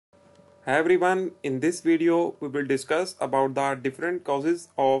Hi everyone, in this video we will discuss about the different causes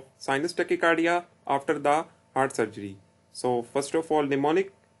of sinus tachycardia after the heart surgery. So first of all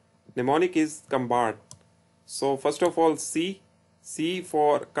mnemonic is combined. So first of all C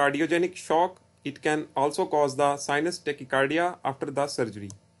for cardiogenic shock. It can also cause the sinus tachycardia after the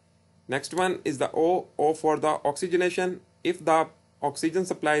surgery. Next one is the O for the oxygenation. If the oxygen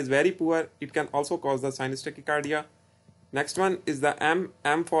supply is very poor, it can also cause the sinus tachycardia. Next one is the M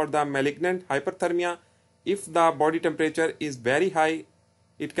for the malignant hyperthermia. If the body temperature is very high,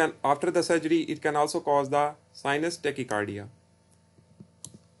 it can after the surgery it can also cause the sinus tachycardia.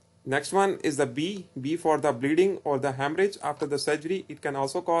 Next one is the B for the bleeding or the hemorrhage after the surgery. It can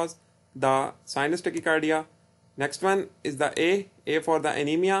also cause the sinus tachycardia. Next one is the A for the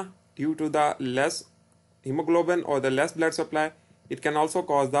anemia due to the less hemoglobin or the less blood supply. It can also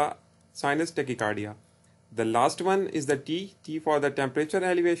cause the sinus tachycardia. The last one is the T for the temperature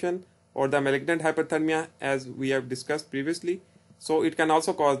elevation or the malignant hyperthermia, as we have discussed previously. So it can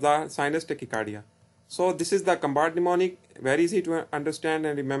also cause the sinus tachycardia. So this is the combined mnemonic, very easy to understand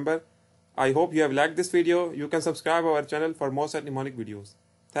and remember. I hope you have liked this video. You can subscribe our channel for more such mnemonic videos.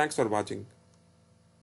 Thanks for watching.